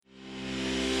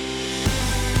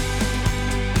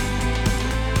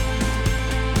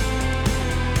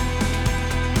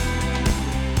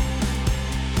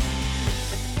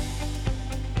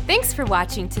Thanks for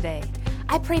watching today.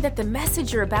 I pray that the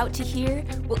message you're about to hear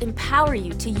will empower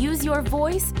you to use your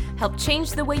voice, help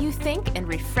change the way you think, and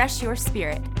refresh your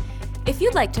spirit. If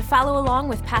you'd like to follow along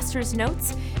with Pastor's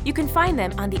notes, you can find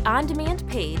them on the on-demand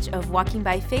page of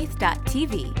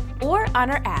walkingbyfaith.tv or on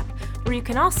our app, where you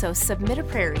can also submit a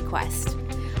prayer request.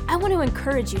 I want to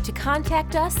encourage you to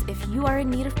contact us if you are in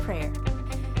need of prayer.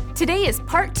 Today is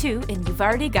part 2, and you've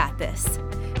already got this.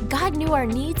 God knew our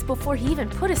needs before He even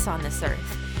put us on this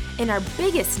earth, and our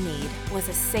biggest need was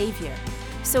a Savior.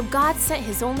 So God sent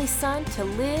His only Son to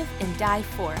live and die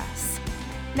for us.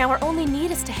 Now our only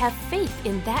need is to have faith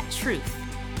in that truth.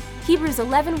 Hebrews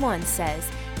 11:1 says,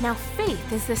 "Now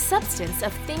faith is the substance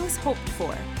of things hoped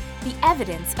for, the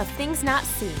evidence of things not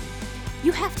seen."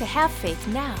 You have to have faith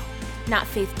now. Not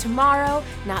faith tomorrow,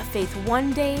 not faith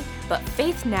one day, but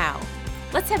faith now.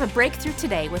 Let's have a breakthrough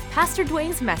today with Pastor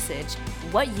Duane's message,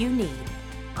 What You Need.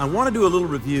 I want to do a little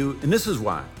review, and this is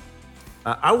why.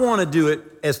 I want to do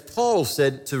it, as Paul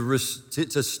said,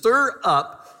 to stir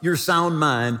up your sound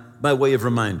mind by way of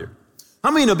reminder.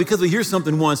 How many know because we hear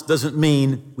something once doesn't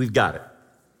mean we've got it?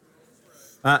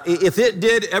 If it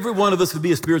did, every one of us would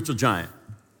be a spiritual giant.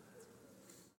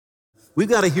 We've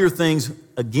got to hear things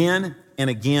again and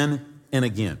again and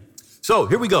again. So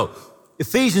here we go.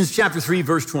 Ephesians chapter 3,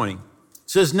 verse 20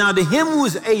 says, "Now to Him who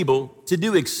is able to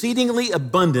do exceedingly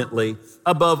abundantly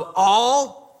above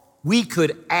all we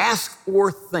could ask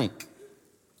or think."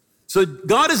 So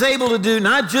God is able to do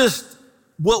not just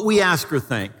what we ask or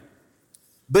think,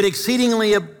 but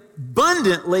exceedingly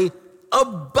abundantly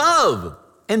above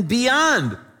and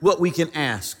beyond what we can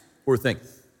ask or think.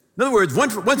 In other words,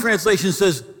 one translation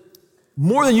says,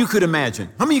 more than you could imagine.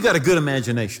 How many of you got a good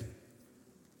imagination?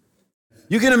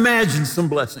 You can imagine some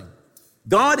blessing.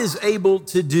 God is able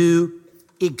to do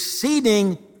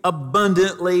exceeding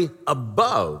abundantly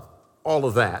above all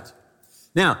of that.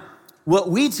 Now, what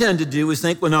we tend to do is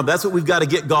think, well, no, that's what we've got to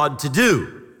get God to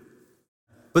do.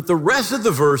 But the rest of the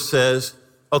verse says,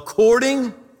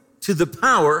 according to the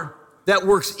power that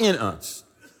works in us.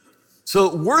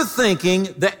 So we're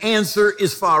thinking the answer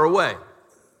is far away.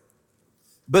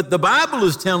 But the Bible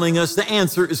is telling us the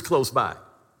answer is close by.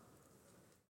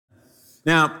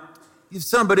 Now, if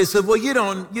somebody said, well,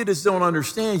 you just don't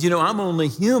understand, I'm only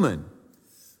human.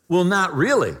 Well, not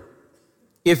really.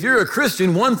 If you're a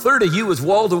Christian, 1/3 of you is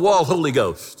wall-to-wall Holy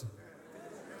Ghost.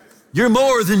 You're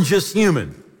more than just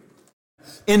human.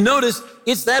 And notice,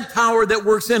 it's that power that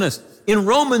works in us. In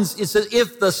Romans, it says,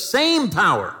 if the same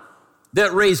power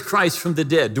that raised Christ from the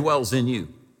dead dwells in you,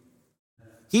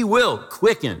 He will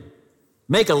quicken,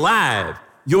 make alive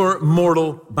your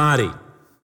mortal body.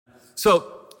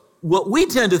 So what we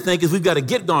tend to think is we've got to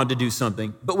get God to do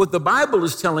something, but what the Bible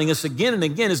is telling us again and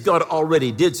again is God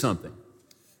already did something.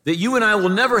 That you and I will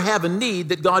never have a need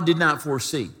that God did not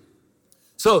foresee.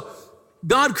 So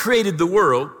God created the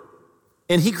world,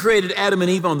 and He created Adam and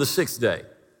Eve on the 6th day.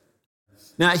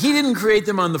 Now, He didn't create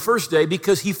them on the first day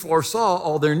because He foresaw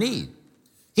all their need.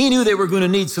 He knew they were going to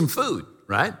need some food,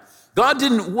 right? God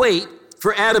didn't wait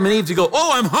for Adam and Eve to go,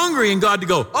 oh, I'm hungry, and God to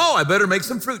go, oh, I better make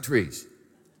some fruit trees.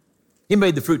 He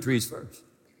made the fruit trees first.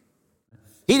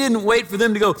 He didn't wait for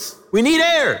them to go, we need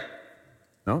air.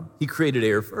 No, He created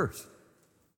air first.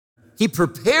 He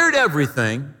prepared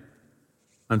everything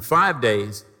on 5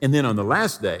 days, and then on the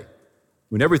last day,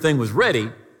 when everything was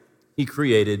ready, He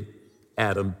created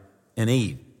Adam and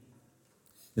Eve.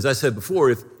 As I said before,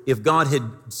 if God had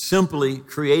simply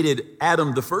created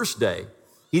Adam the first day,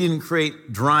 He didn't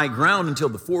create dry ground until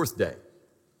the 4th day.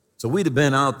 So we'd have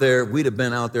been out there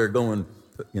going,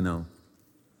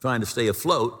 trying to stay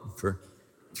afloat for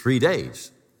 3 days.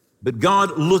 But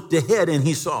God looked ahead and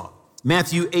He saw.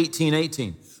 Matthew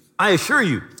 18:18. I assure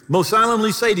you, most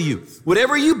solemnly say to you,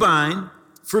 whatever you bind,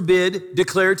 forbid,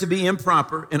 declare to be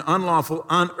improper and unlawful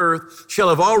on earth shall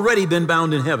have already been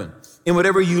bound in heaven. And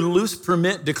whatever you loose,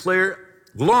 permit, declare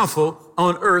lawful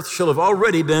on earth shall have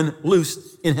already been loosed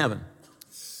in heaven.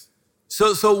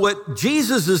 So what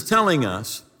Jesus is telling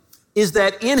us is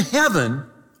that in heaven,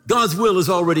 God's will is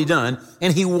already done,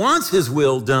 and He wants His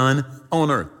will done on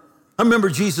earth. I remember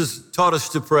Jesus taught us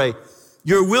to pray,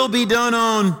 your will be done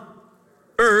on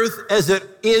earth as it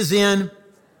is in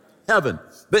heaven.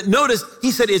 But notice,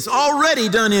 He said it's already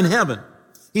done in heaven.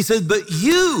 He said, but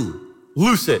you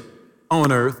loose it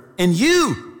on earth, and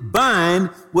you bind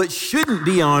what shouldn't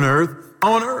be on earth.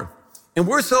 And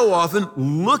we're so often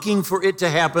looking for it to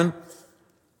happen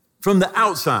from the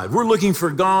outside. We're looking for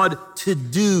God to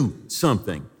do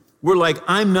something. We're like,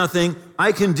 I'm nothing,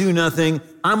 I can do nothing,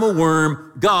 I'm a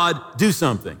worm, God, do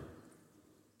something.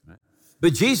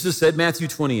 But Jesus said, Matthew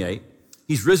 28,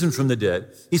 He's risen from the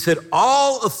dead. He said,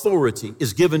 all authority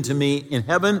is given to me in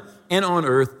heaven and on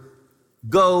earth.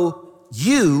 Go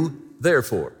you,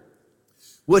 therefore.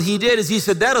 What he did is he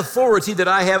said, that authority that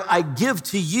I have, I give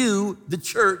to you, the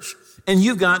church, and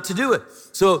you've got to do it.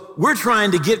 So we're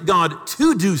trying to get God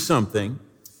to do something,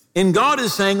 and God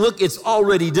is saying, look, it's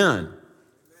already done.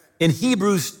 In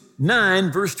Hebrews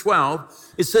 9, verse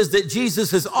 12, it says that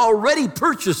Jesus has already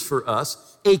purchased for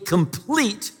us a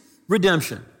complete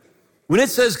redemption. When it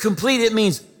says complete, it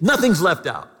means nothing's left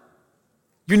out.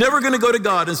 You're never going to go to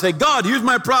God and say, God, here's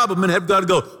my problem, and have God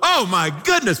go, oh my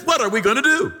goodness, what are we going to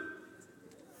do?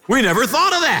 We never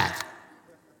thought of that.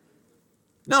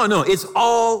 No, it's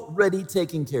already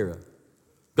taken care of.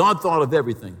 God thought of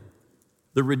everything.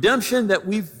 The redemption that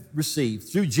we've received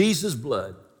through Jesus'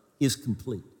 blood is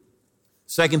complete.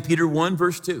 2 Peter 1,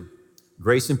 verse 2,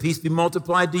 grace and peace be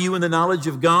multiplied to you in the knowledge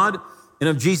of God and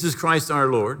of Jesus Christ our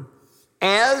Lord,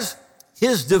 as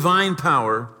his divine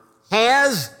power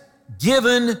has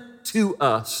given to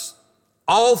us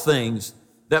all things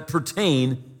that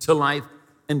pertain to life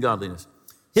and godliness.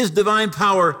 His divine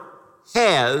power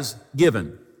has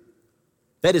given.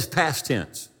 That is past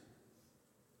tense.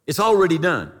 It's already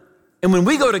done. And when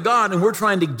we go to God and we're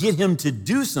trying to get him to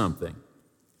do something,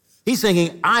 he's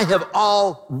thinking, I have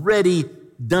already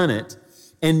done it,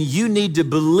 and you need to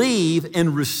believe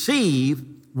and receive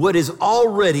what has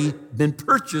already been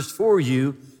purchased for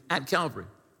you at Calvary.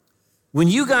 When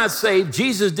you got saved,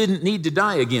 Jesus didn't need to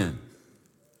die again.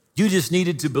 You just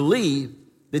needed to believe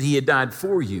that he had died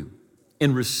for you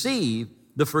and receive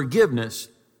the forgiveness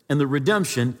and the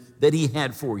redemption that he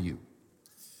had for you.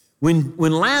 When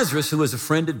Lazarus, who was a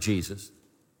friend of Jesus,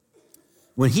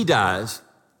 when he dies,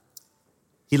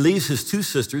 he leaves his two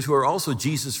sisters, who are also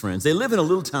Jesus' friends. They live in a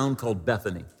little town called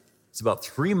Bethany. It's about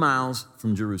 3 miles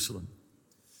from Jerusalem.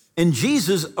 And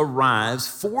Jesus arrives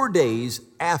 4 days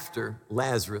after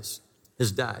Lazarus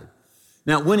has died.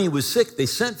 Now, when he was sick, they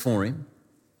sent for him,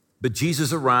 but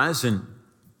Jesus arrives, and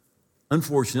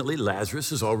unfortunately,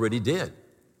 Lazarus is already dead.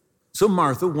 So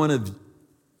Martha, one of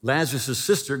Lazarus'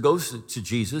 sister, goes to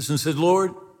Jesus and said,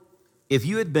 Lord, if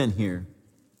you had been here,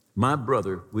 my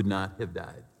brother would not have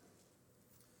died.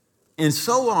 And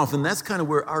so often, that's kind of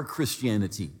where our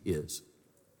Christianity is.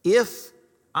 If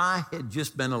I had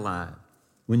just been alive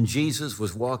when Jesus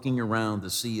was walking around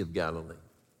the Sea of Galilee,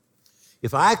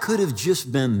 if I could have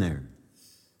just been there,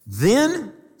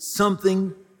 then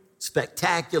something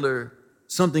spectacular,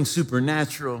 something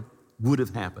supernatural would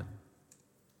have happened.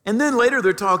 And then later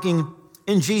they're talking,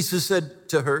 and Jesus said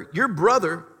to her, your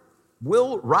brother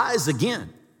will rise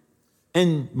again.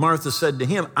 And Martha said to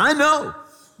him, I know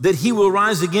that he will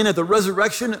rise again at the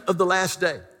resurrection of the last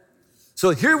day. So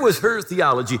here was her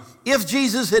theology. If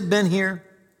Jesus had been here,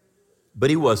 but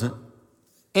he wasn't,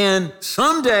 and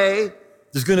someday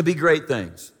there's going to be great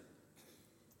things,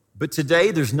 but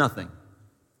today there's nothing.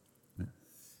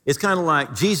 It's kind of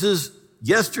like Jesus,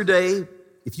 yesterday,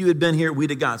 if you had been here, we'd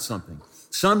have got something.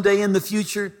 Someday in the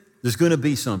future, there's going to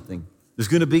be something. There's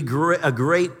going to be a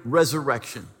great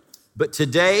resurrection. But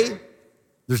today,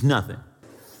 there's nothing.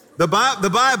 The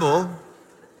Bible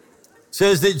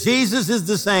says that Jesus is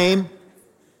the same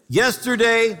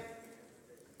yesterday,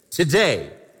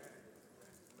 today,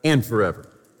 and forever.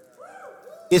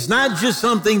 It's not just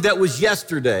something that was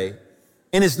yesterday,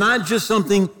 and it's not just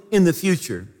something in the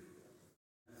future.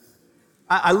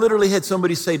 I literally had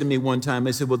somebody say to me one time,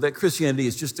 they said, well, that Christianity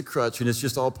is just a crutch and it's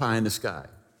just all pie in the sky.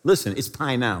 Listen, it's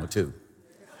pie now too.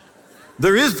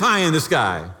 There is pie in the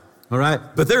sky, all right?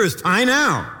 But there is pie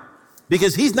now,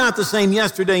 because he's not the same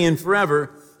yesterday and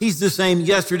forever. He's the same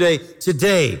yesterday,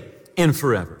 today, and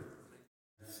forever.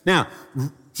 Now,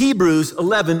 Hebrews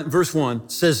 11, verse 1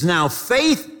 says, now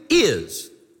faith is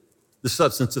the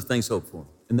substance of things hoped for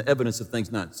and the evidence of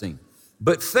things not seen.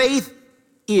 But faith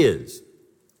is.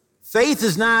 Faith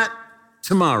is not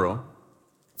tomorrow.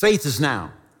 Faith is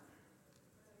now.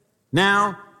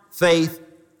 Now, faith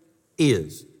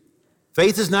is.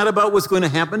 Faith is not about what's going to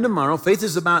happen tomorrow. Faith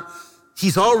is about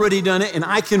he's already done it and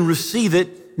I can receive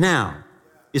it now.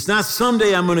 It's not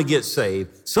someday I'm going to get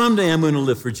saved. Someday I'm going to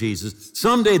live for Jesus.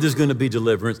 Someday there's going to be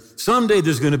deliverance. Someday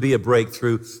there's going to be a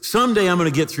breakthrough. Someday I'm going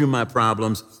to get through my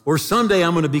problems. Or someday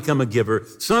I'm going to become a giver.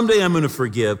 Someday I'm going to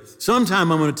forgive. Someday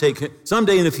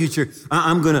in the future,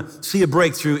 I'm going to see a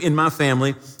breakthrough in my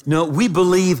family. No, we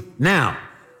believe now.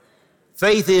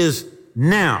 Faith is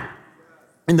now.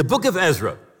 In the book of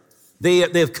Ezra, they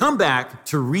have come back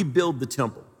to rebuild the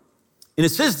temple. And it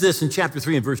says this in chapter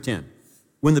 3 and verse 10.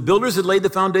 When the builders had laid the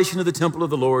foundation of the temple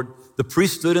of the Lord, the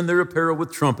priests stood in their apparel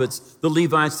with trumpets, the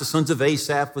Levites, the sons of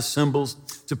Asaph, with cymbals,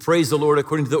 to praise the Lord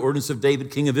according to the ordinance of David,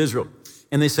 king of Israel.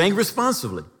 And they sang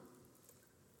responsively,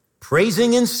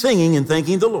 praising and singing and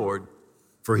thanking the Lord,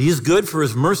 for he is good, for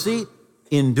his mercy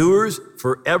endures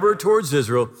forever towards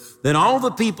Israel. Then all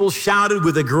the people shouted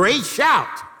with a great shout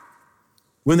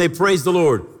when they praised the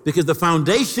Lord, because the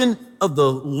foundation of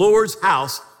the Lord's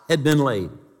house had been laid.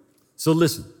 So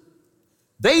listen,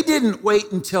 they didn't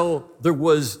wait until there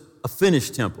was a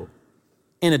finished temple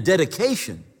and a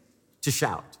dedication to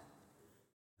shout.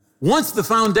 Once the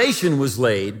foundation was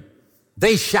laid,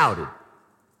 they shouted.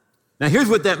 Now here's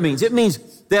what that means. It means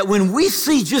that when we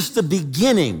see just the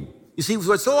beginning, you see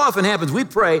what so often happens, we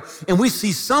pray and we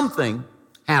see something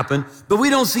happen, but we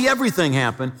don't see everything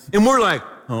happen, and we're like,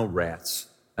 oh, rats,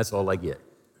 that's all I get.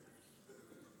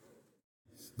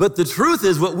 But the truth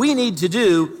is, what we need to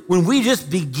do when we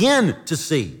just begin to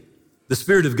see the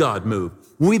Spirit of God move,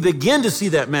 when we begin to see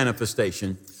that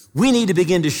manifestation, we need to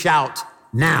begin to shout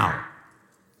now.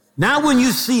 Now when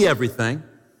you see everything,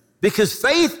 because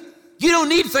faith, you don't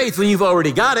need faith when you've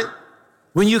already got it,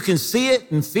 when you can see it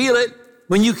and feel it,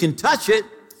 when you can touch it.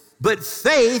 But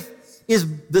faith is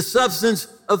the substance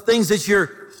of things that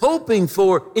you're hoping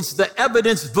for. It's the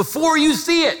evidence before you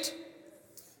see it.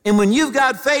 And when you've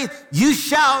got faith, you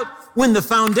shout when the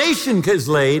foundation is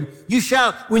laid. You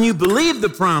shout when you believe the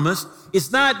promise.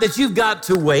 It's not that you've got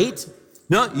to wait.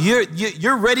 No,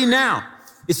 you're ready now.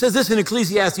 It says this in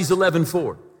Ecclesiastes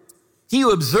 11:4. He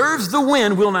who observes the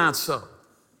wind will not sow,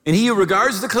 and he who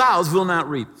regards the clouds will not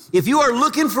reap. If you are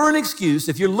looking for an excuse,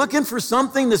 if you're looking for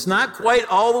something that's not quite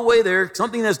all the way there,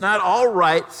 something that's not all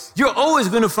right, you're always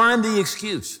going to find the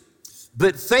excuse.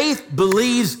 But faith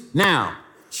believes now.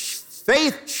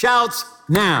 Faith shouts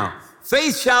now.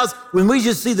 Faith shouts when we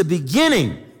just see the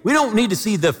beginning. We don't need to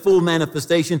see the full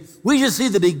manifestation. We just see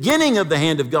the beginning of the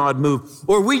hand of God move,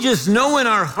 or we just know in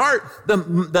our heart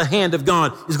the hand of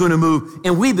God is going to move,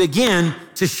 and we begin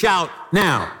to shout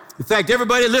now. In fact,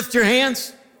 everybody lift your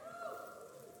hands.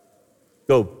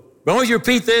 Go. Why don't you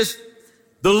repeat this?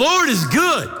 The Lord is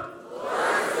good.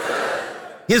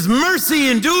 His mercy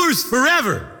endures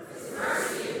forever.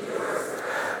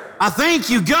 I thank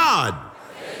you, God,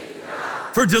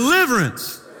 for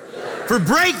deliverance, for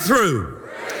breakthrough,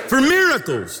 for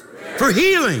miracles, for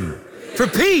healing, for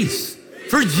peace,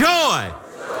 for joy.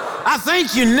 I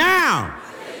thank you now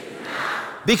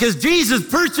because Jesus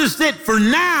purchased it for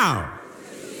now.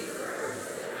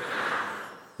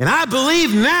 And I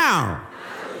believe now.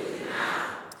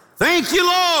 Thank you,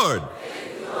 Lord.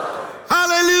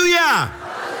 Hallelujah.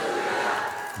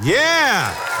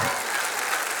 Yeah.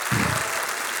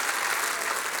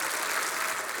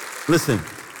 Listen,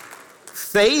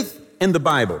 faith and the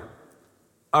Bible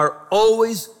are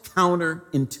always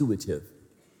counterintuitive.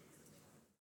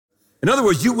 In other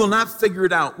words, you will not figure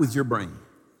it out with your brain.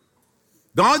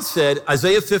 God said,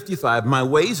 Isaiah 55, my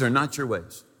ways are not your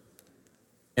ways,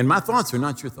 and my thoughts are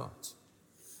not your thoughts.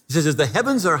 He says, as the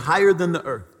heavens are higher than the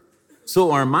earth,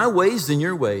 so are my ways than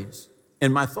your ways,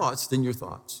 and my thoughts than your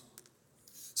thoughts.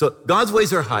 So God's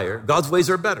ways are higher, God's ways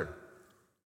are better.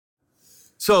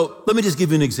 So let me just give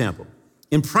you an example.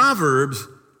 In Proverbs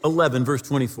 11, verse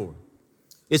 24,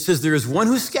 it says, there is one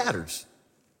who scatters,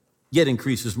 yet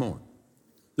increases more.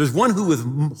 There's one who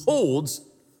withholds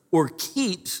or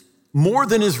keeps more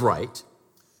than is right,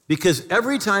 because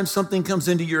every time something comes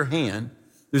into your hand,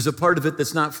 there's a part of it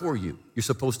that's not for you. You're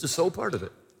supposed to sow part of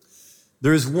it.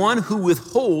 There is one who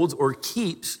withholds or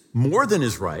keeps more than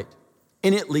is right,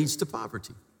 and it leads to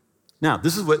poverty. Now,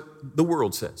 this is what the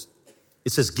world says.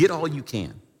 It says, get all you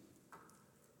can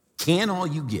all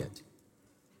you get,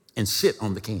 and sit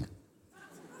on the can.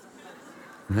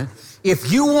 Okay?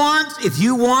 If you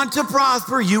want to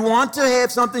prosper, you want to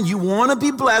have something, you want to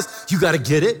be blessed, you got to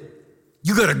get it.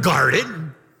 You got to guard it.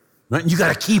 Right? You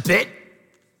got to keep it.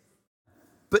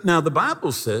 But now the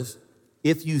Bible says,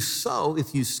 if you sow,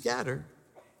 if you scatter,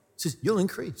 it says you'll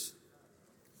increase.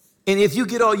 And if you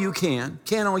get all you can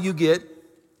all you get,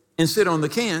 and sit on the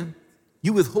can,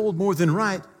 you withhold more than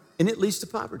right, and it leads to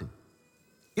poverty.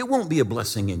 It won't be a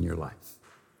blessing in your life.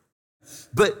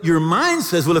 But your mind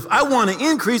says, well, if I want to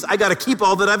increase, I got to keep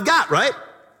all that I've got, right?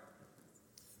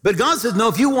 But God says, no,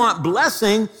 if you want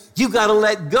blessing, you've got to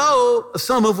let go of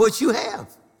some of what you have.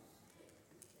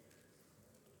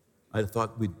 I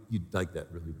thought you'd like that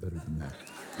really better than that.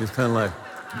 It's kind of like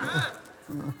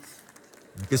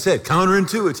I said,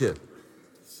 counterintuitive.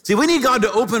 See, we need God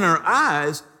to open our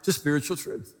eyes to spiritual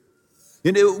truth.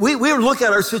 You know, we look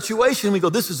at our situation and we go,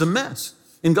 this is a mess.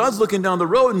 And God's looking down the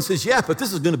road and says, yeah, but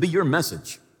this is going to be your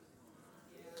message.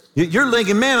 You're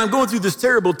thinking, man, I'm going through this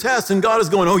terrible test. And God is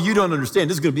going, oh, you don't understand.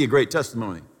 This is going to be a great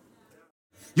testimony.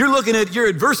 You're looking at your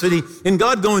adversity and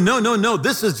God going, no,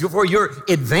 this is for your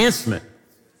advancement.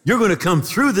 You're going to come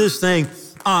through this thing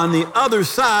on the other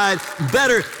side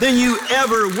better than you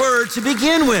ever were to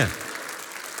begin with.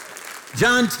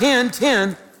 John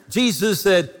 10:10, Jesus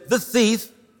said, the thief,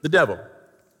 the devil,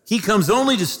 he comes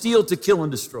only to steal, to kill,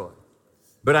 and destroy.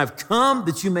 But I've come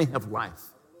that you may have life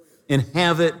and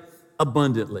have it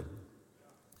abundantly.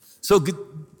 So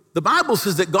the Bible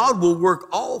says that God will work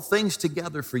all things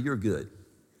together for your good.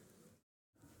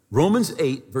 Romans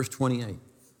 8, verse 28.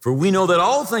 For we know that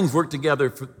all things work together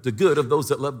for the good of those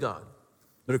that love God,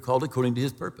 that are called according to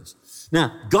his purpose.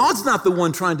 Now, God's not the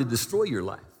one trying to destroy your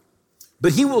life,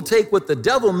 but he will take what the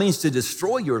devil means to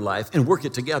destroy your life and work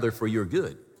it together for your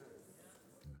good.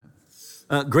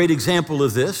 A great example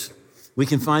of this we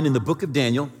can find in the book of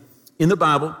Daniel. In the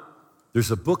Bible, there's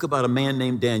a book about a man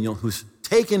named Daniel who's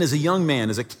taken as a young man,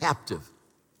 as a captive,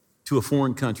 to a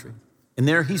foreign country. And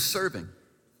there he's serving,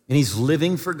 and he's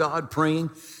living for God,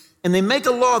 praying. And they make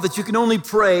a law that you can only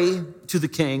pray to the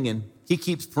king, and he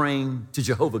keeps praying to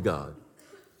Jehovah God.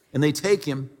 And they take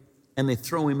him and they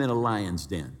throw him in a lion's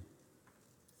den.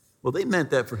 Well, they meant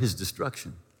that for his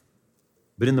destruction.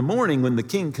 But in the morning, when the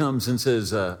king comes and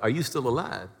says, are you still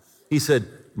alive? He said,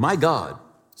 my God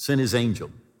sent his angel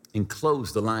and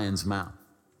closed the lion's mouth.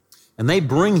 And they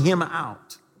bring him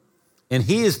out, and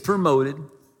he is promoted,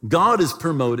 God is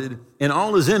promoted, and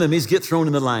all his enemies get thrown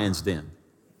in the lion's den.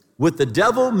 What the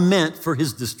devil meant for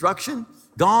his destruction,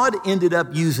 God ended up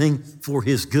using for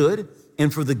his good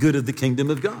and for the good of the kingdom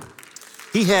of God.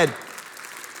 He had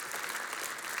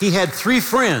 3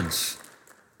 friends,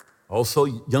 also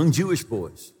young Jewish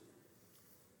boys.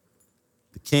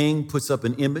 The king puts up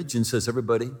an image and says,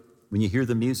 everybody, when you hear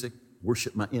the music,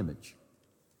 worship my image.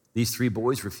 These 3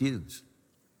 boys refuse.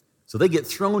 So they get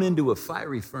thrown into a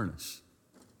fiery furnace.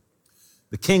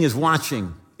 The king is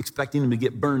watching, expecting them to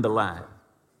get burned alive.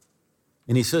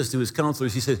 And he says to his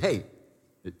counselors, he said, hey,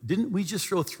 didn't we just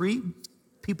throw 3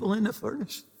 people in the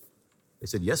furnace? They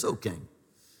said, yes, O king. And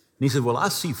he said, well, I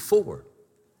see 4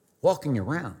 walking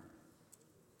around.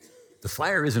 The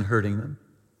fire isn't hurting them.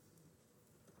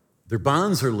 Their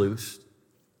bonds are loosed.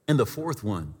 And the 4th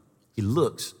one, he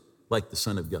looks like the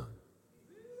Son of God.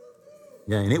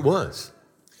 Yeah, and it was.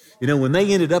 You know, when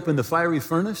they ended up in the fiery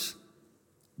furnace,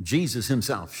 Jesus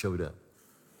himself showed up.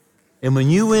 And when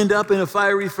you end up in a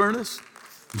fiery furnace,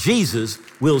 Jesus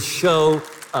will show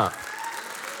up.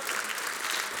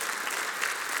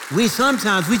 We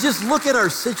just look at our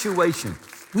situation.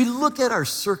 We look at our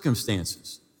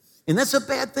circumstances. And that's a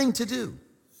bad thing to do.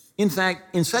 In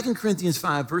fact, in 2 Corinthians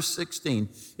 5, verse 16,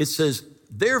 it says,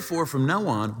 therefore, from now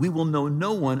on, we will know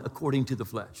no one according to the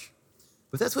flesh.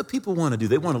 But that's what people want to do.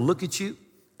 They want to look at you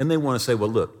and they want to say, well,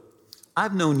 look,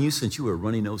 I've known you since you were a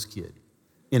runny-nosed kid.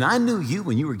 And I knew you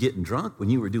when you were getting drunk, when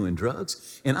you were doing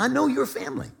drugs, and I know your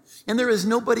family. And there is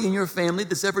nobody in your family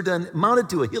that's ever amounted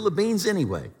to a hill of beans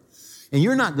anyway. And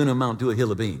you're not going to amount to a hill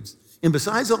of beans. And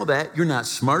besides all that, you're not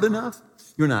smart enough,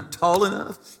 you're not tall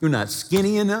enough, you're not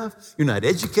skinny enough, you're not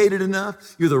educated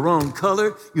enough, you're the wrong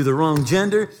color, you're the wrong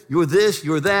gender, you're this,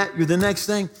 you're that, you're the next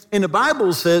thing. And the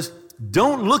Bible says,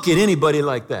 don't look at anybody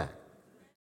like that.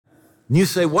 And you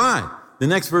say, why? The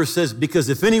next verse says, because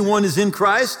if anyone is in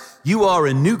Christ, you are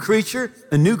a new creature,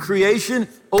 a new creation.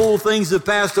 Old things have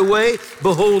passed away.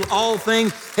 Behold, all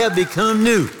things have become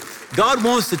new. God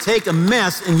wants to take a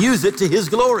mess and use it to his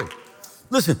glory.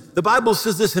 Listen, the Bible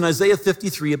says this in Isaiah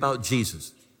 53 about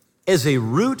Jesus, as a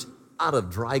root out of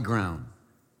dry ground.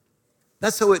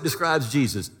 That's how it describes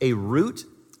Jesus, a root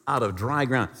out of dry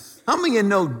ground. How many of you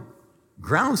know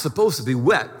ground's supposed to be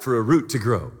wet for a root to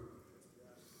grow?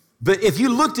 But if you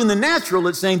looked in the natural,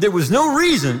 it's saying there was no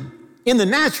reason in the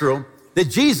natural that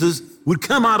Jesus would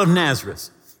come out of Nazareth.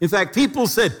 In fact, people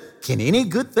said, can any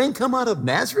good thing come out of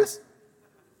Nazareth?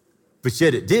 But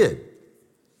yet it did.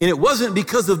 And it wasn't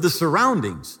because of the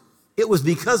surroundings. It was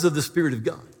because of the Spirit of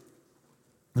God.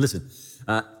 And listen,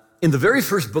 in the very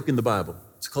first book in the Bible,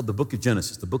 it's called the book of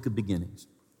Genesis, the book of beginnings.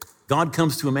 God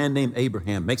comes to a man named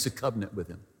Abraham, makes a covenant with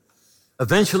him.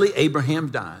 Eventually,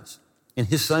 Abraham dies. And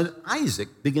his son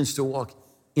Isaac begins to walk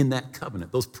in that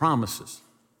covenant, those promises.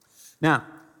 Now,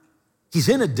 he's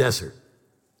in a desert,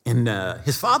 and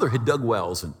his father had dug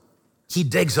wells, and he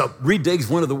redigs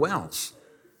one of the wells.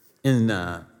 And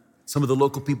some of the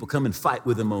local people come and fight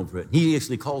with him over it. He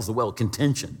actually calls the well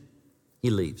contention. He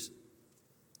leaves.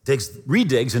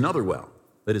 Redigs another well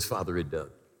that his father had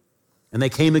dug. And they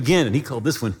came again, and he called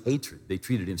this one hatred. They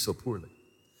treated him so poorly.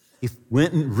 He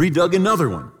went and redug another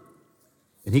one.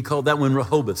 And he called that one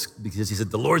Rehoboth because he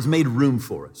said, the Lord's made room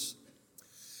for us.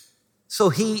 So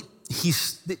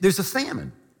there's a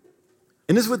famine.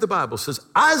 And this is what the Bible says.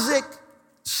 Isaac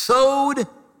sowed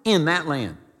in that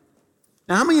land.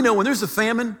 Now, how many of you know when there's a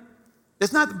famine,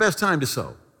 it's not the best time to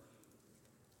sow?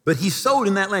 But he sowed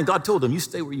in that land. God told him, you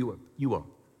stay where you are.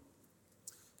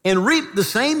 And reaped the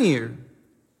same year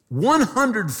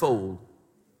 100-fold,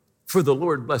 for the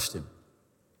Lord blessed him.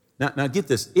 Now get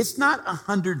this. It's not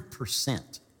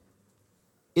 100%.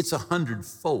 It's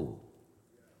 100-fold.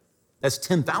 That's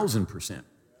 10,000%.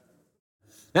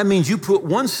 That means you put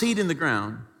one seed in the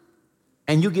ground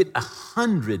and you get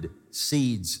 100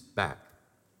 seeds back.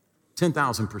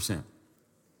 10,000%.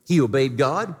 He obeyed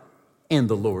God and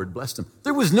the Lord blessed him.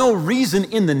 There was no reason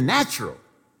in the natural,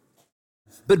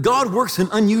 but God works in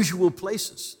unusual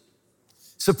places,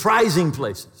 surprising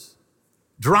places,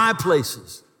 dry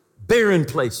places, barren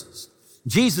places.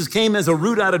 Jesus came as a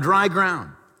root out of dry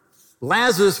ground.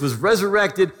 Lazarus was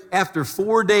resurrected after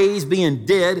 4 days being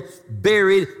dead,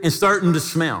 buried, and starting to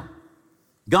smell.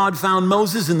 God found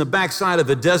Moses in the backside of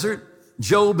a desert,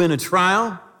 Job in a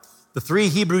trial, the 3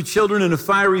 Hebrew children in a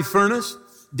fiery furnace,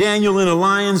 Daniel in a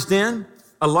lion's den,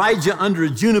 Elijah under a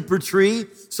juniper tree,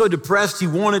 so depressed he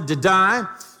wanted to die.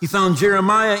 He found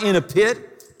Jeremiah in a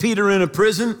pit, Peter in a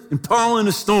prison, and Paul in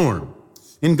a storm.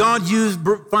 And God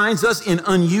finds us in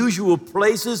unusual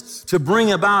places to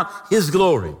bring about his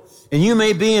glory. And you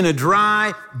may be in a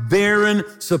dry, barren,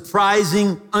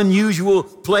 surprising, unusual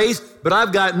place, but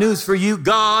I've got news for you.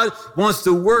 God wants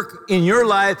to work in your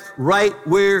life right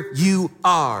where you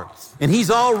are. And he's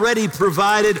already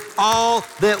provided all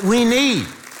that we need.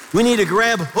 We need to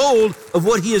grab hold of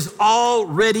what he has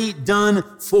already done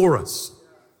for us.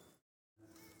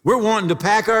 We're wanting to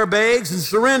pack our bags and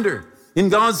surrender. And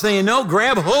God's saying, no,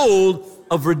 grab hold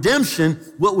of redemption.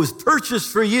 What was purchased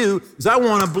for you is I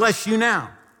want to bless you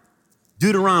now.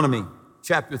 Deuteronomy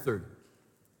chapter 30.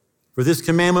 For this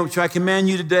commandment which I command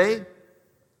you today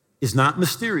is not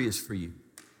mysterious for you.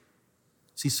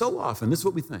 See, so often, this is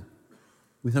what we think.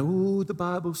 We think, oh, the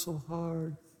Bible's so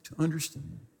hard to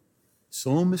understand.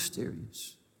 So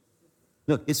mysterious.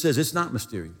 Look, it says it's not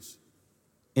mysterious.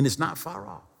 And it's not far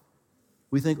off.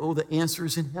 We think, oh, the answer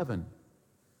is in heaven.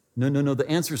 No, the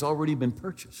answer's already been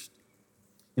purchased.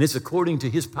 And it's according to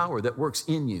his power that works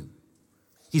in you.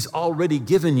 He's already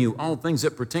given you all things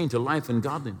that pertain to life and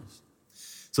godliness.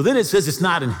 So then it says it's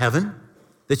not in heaven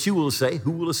that you will say,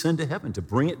 who will ascend to heaven to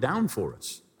bring it down for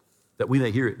us, that we may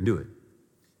hear it and do it.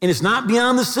 And it's not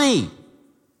beyond the sea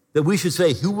that we should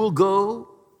say, who will go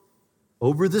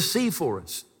over the sea for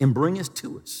us and bring us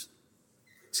to us.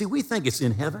 See, we think it's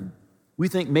in heaven. We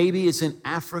think maybe it's in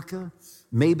Africa.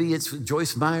 Maybe it's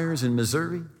Joyce Myers in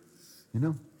Missouri.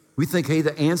 We think, hey,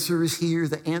 the answer is here.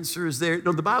 The answer is there.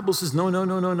 No, the Bible says,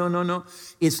 no.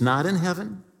 It's not in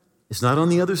heaven. It's not on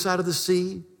the other side of the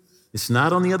sea. It's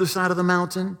not on the other side of the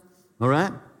mountain. All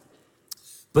right?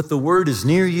 But the word is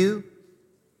near you.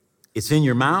 It's in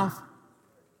your mouth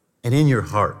and in your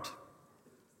heart.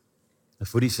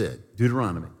 That's what he said,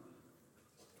 Deuteronomy.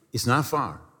 It's not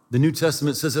far. The New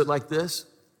Testament says it like this,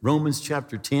 Romans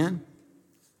chapter 10.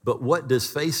 But what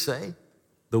does faith say?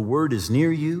 The word is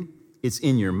near you. It's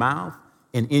in your mouth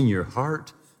and in your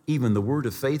heart, even the word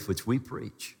of faith which we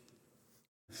preach.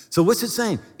 So what's it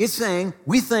saying? It's saying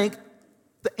we think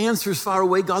the answer is far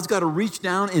away. God's got to reach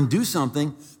down and do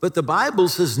something. But the Bible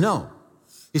says no.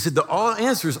 He said the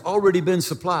answer's already been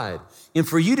supplied. And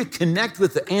for you to connect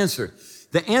with the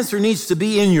answer needs to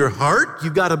be in your heart.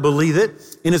 You've got to believe it.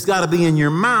 And it's got to be in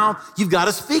your mouth. You've got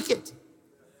to speak it.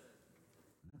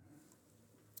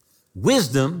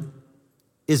 Wisdom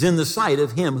is in the sight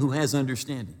of him who has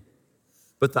understanding.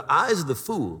 But the eyes of the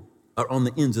fool are on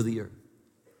the ends of the earth.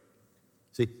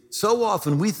 See, so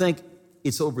often we think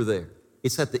it's over there.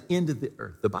 It's at the end of the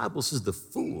earth. The Bible says the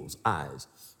fool's eyes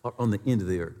are on the end of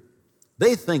the earth.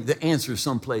 They think the answer is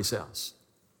someplace else.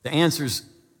 The answer's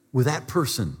with that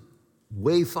person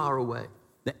way far away.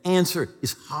 The answer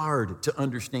is hard to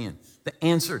understand. The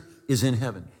answer is in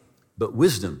heaven. But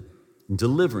wisdom and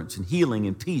deliverance and healing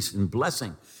and peace and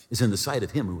blessing is in the sight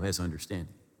of him who has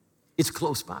understanding. It's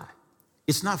close by.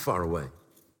 It's not far away.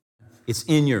 It's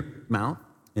in your mouth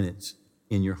and it's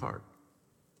in your heart.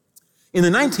 In the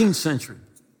 19th century,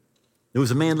 there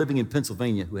was a man living in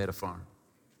Pennsylvania who had a farm.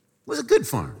 It was a good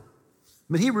farm,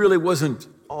 but he really wasn't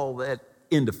all that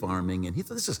into farming, and he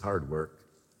thought, this is hard work.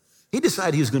 He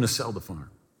decided he was going to sell the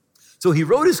farm. So he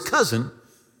wrote his cousin,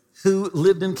 who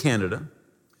lived in Canada,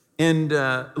 and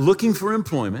looking for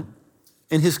employment,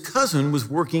 and his cousin was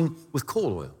working with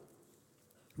coal oil.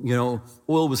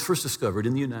 Oil was first discovered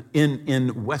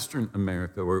in Western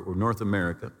America or North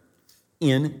America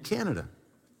in Canada.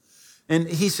 And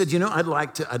he said, I'd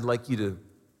like you to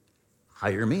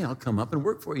hire me. I'll come up and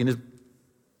work for you. And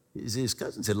his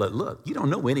cousin said, look, you don't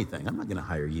know anything. I'm not going to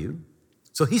hire you.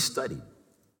 So he studied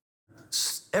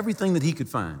everything that he could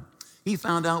find. He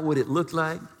found out what it looked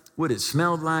like, what it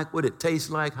smelled like, what it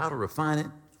tasted like, how to refine it.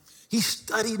 He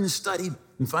studied and studied,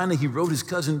 and finally he wrote his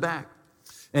cousin back.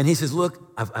 And he says,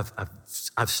 look,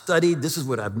 I've studied. This is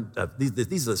what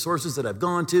these are the sources that I've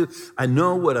gone to. I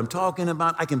know what I'm talking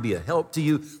about. I can be a help to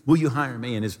you. Will you hire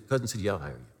me? And his cousin said, yeah, I'll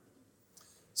hire you.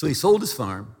 So he sold his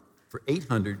farm for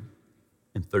 $833.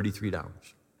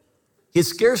 He had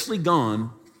scarcely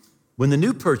gone when the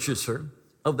new purchaser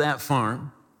of that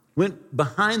farm went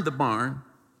behind the barn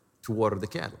to water the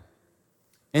cattle.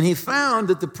 And he found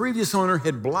that the previous owner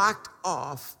had blocked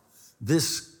off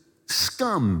this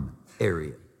scum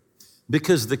area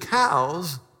because the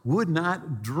cows would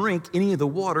not drink any of the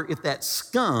water if that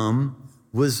scum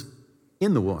was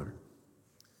in the water.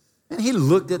 And he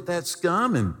looked at that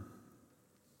scum, and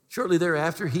shortly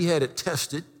thereafter, he had it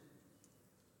tested.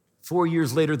 4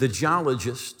 years later, the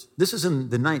geologist, this is in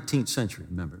the 19th century,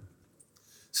 remember,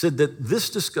 said that this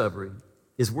discovery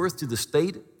is worth to the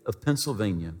state of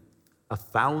Pennsylvania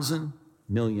 $1,000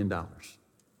 million.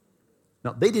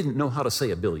 Now, they didn't know how to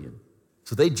say a billion,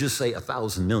 so they just say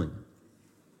 1,000 million,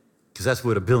 because that's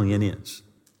what a billion is.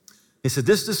 He said,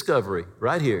 this discovery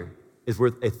right here is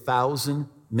worth 1,000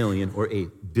 million or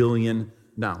 $1 billion.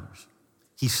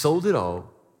 He sold it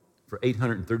all for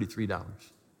 $833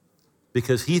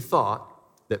 because he thought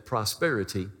that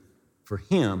prosperity for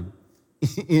him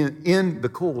in the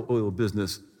coal oil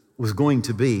business was going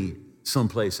to be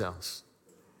someplace else.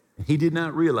 And he did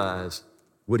not realize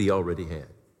what he already had.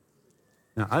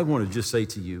 Now, I want to just say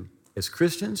to you, as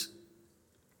Christians,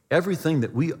 everything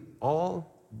that we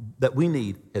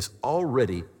need has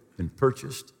already been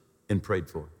purchased and paid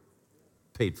for,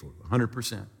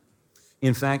 100%.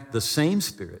 In fact, the same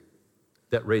Spirit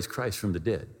that raised Christ from the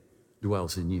dead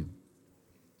dwells in you.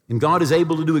 And God is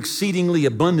able to do exceedingly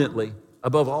abundantly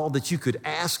above all that you could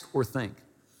ask or think,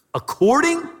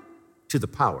 according to the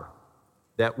power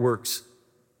that works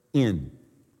in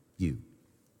you.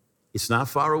 It's not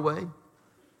far away.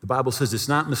 The Bible says it's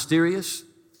not mysterious.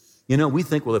 You know, we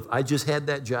think, well, if I just had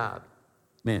that job,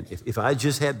 man, if I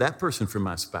just had that person for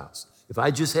my spouse, if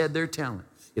I just had their talent,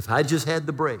 if I just had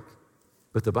the break.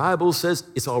 But the Bible says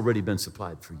it's already been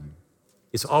supplied for you.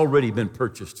 It's already been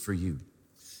purchased for you.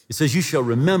 It says, you shall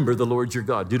remember the Lord your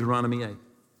God, Deuteronomy 8.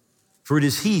 For it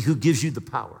is he who gives you the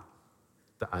power,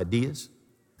 the ideas,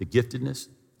 the giftedness,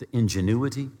 the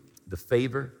ingenuity, the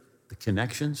favor, the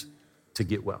connections to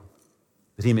get wealth,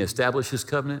 that he may establish his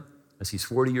covenant as he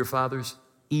swore to your fathers,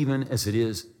 even as it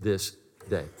is this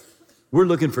day. We're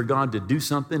looking for God to do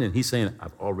something, and he's saying,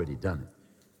 I've already done it.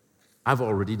 I've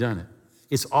already done it.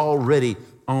 It's already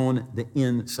on the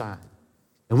inside.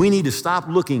 And we need to stop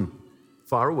looking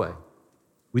far away.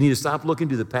 We need to stop looking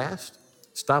to the past,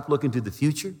 stop looking to the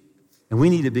future, and we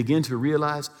need to begin to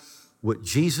realize what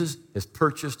Jesus has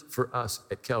purchased for us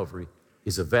at Calvary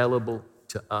is available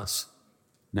to us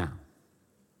now.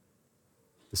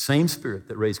 The same Spirit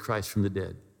that raised Christ from the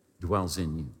dead dwells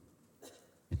in you.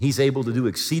 And he's able to do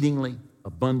exceedingly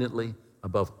abundantly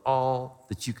above all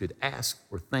that you could ask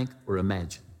or think or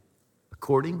imagine,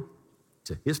 according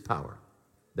to his power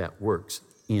that works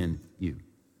in you.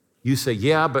 You say,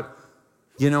 yeah, but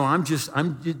I'm just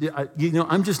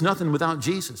nothing without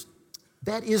Jesus.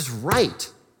 That is right.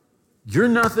 You're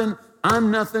nothing,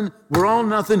 I'm nothing, we're all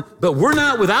nothing, but we're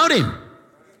not without him.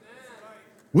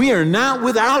 We are not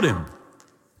without him.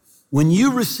 When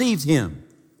you received him,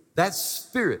 that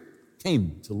Spirit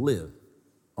came to live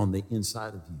on the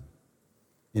inside of you.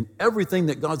 And everything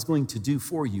that God's going to do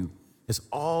for you has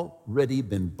already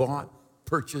been bought,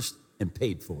 purchased, and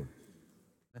paid for.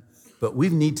 But we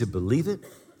need to believe it,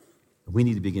 and we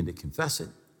need to begin to confess it,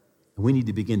 and we need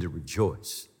to begin to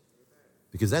rejoice.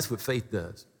 Because that's what faith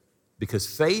does. Because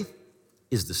faith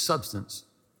is the substance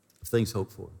of things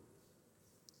hoped for.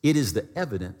 It is the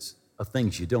evidence of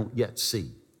things you don't yet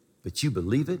see, but you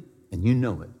believe it and you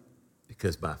know it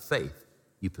because by faith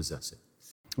you possess it.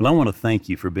 Well, I want to thank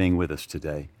you for being with us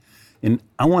today. And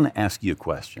I want to ask you a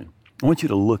question. I want you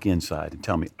to look inside and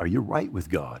tell me, are you right with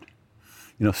God?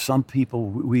 You know, some people,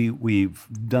 we've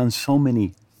done so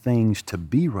many things to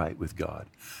be right with God,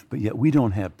 but yet we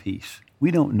don't have peace. We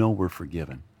don't know we're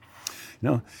forgiven. You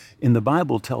know, and the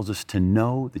Bible tells us to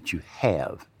know that you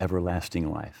have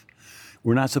everlasting life.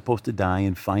 We're not supposed to die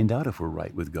and find out if we're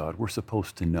right with God. We're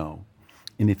supposed to know.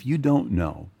 And if you don't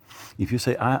know, if you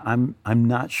say, I'm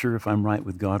not sure if I'm right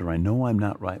with God, or I know I'm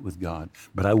not right with God,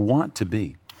 but I want to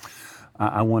be,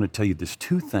 I want to tell you there's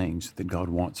two things that God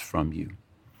wants from you.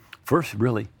 First,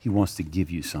 really, he wants to give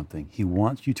you something. He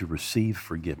wants you to receive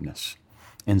forgiveness.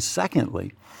 And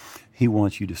secondly, He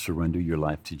wants you to surrender your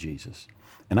life to Jesus.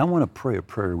 And I want to pray a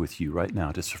prayer with you right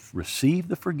now to receive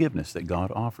the forgiveness that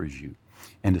God offers you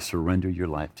and to surrender your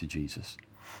life to Jesus.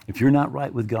 If you're not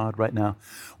right with God right now,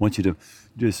 I want you to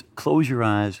just close your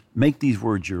eyes, make these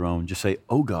words your own. Just say,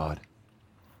 oh God,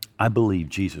 I believe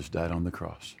Jesus died on the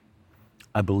cross.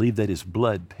 I believe that his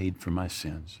blood paid for my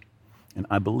sins. And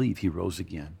I believe he rose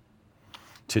again.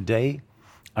 Today,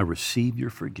 I receive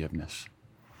your forgiveness.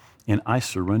 And I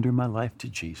surrender my life to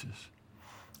Jesus.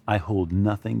 I hold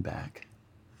nothing back.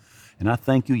 And I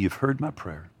thank you, you've heard my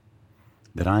prayer,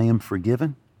 that I am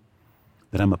forgiven,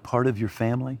 that I'm a part of your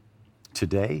family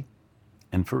today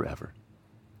and forever.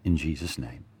 In Jesus'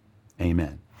 name,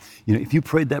 amen. You know, if you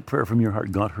prayed that prayer from your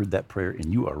heart, God heard that prayer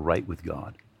and you are right with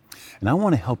God. And I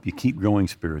want to help you keep growing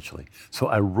spiritually. So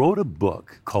I wrote a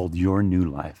book called Your New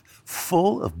Life,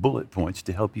 full of bullet points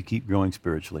to help you keep growing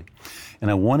spiritually.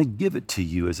 And I want to give it to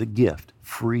you as a gift,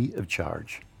 free of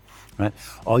charge. Right?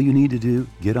 All you need to do,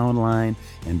 get online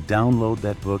and download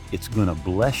that book. It's going to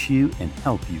bless you and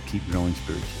help you keep growing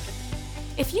spiritually.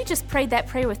 If you just prayed that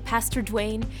prayer with Pastor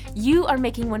Duane, you are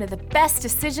making one of the best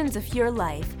decisions of your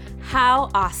life. How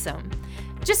awesome!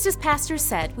 Just as Pastor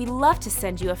said, we love to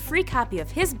send you a free copy of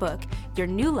his book, Your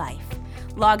New Life.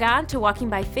 Log on to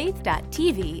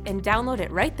walkingbyfaith.tv and download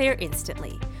it right there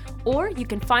instantly. Or you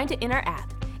can find it in our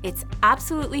app. It's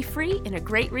absolutely free and a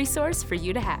great resource for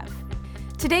you to have.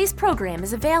 Today's program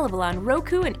is available on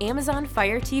Roku and Amazon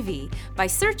Fire TV by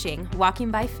searching Walking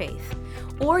by Faith.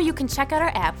 Or you can check out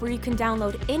our app where you can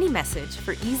download any message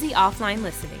for easy offline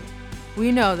listening.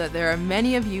 We know that there are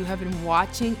many of you who have been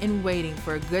watching and waiting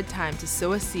for a good time to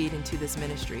sow a seed into this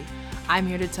ministry. I'm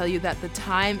here to tell you that the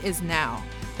time is now.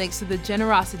 Thanks to the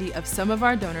generosity of some of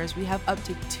our donors, we have up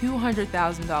to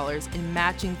 $200,000 in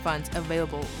matching funds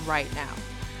available right now.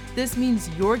 This means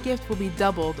your gift will be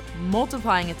doubled,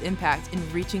 multiplying its impact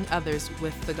in reaching others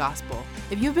with the gospel.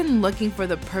 If you've been looking for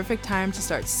the perfect time to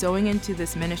start sowing into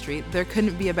this ministry, there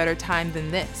couldn't be a better time than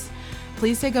this.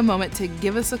 Please take a moment to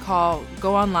give us a call,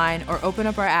 go online, or open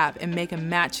up our app and make a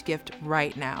match gift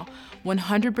right now.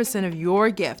 100% of your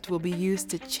gift will be used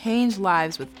to change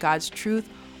lives with God's truth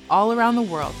all around the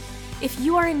world. If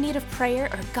you are in need of prayer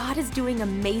or God is doing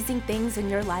amazing things in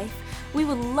your life, we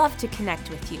would love to connect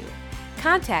with you.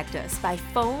 Contact us by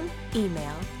phone,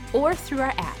 email, or through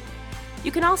our app.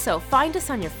 You can also find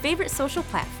us on your favorite social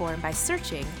platform by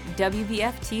searching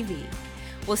WBF TV.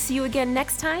 We'll see you again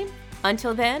next time.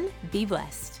 Until then, be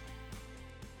blessed.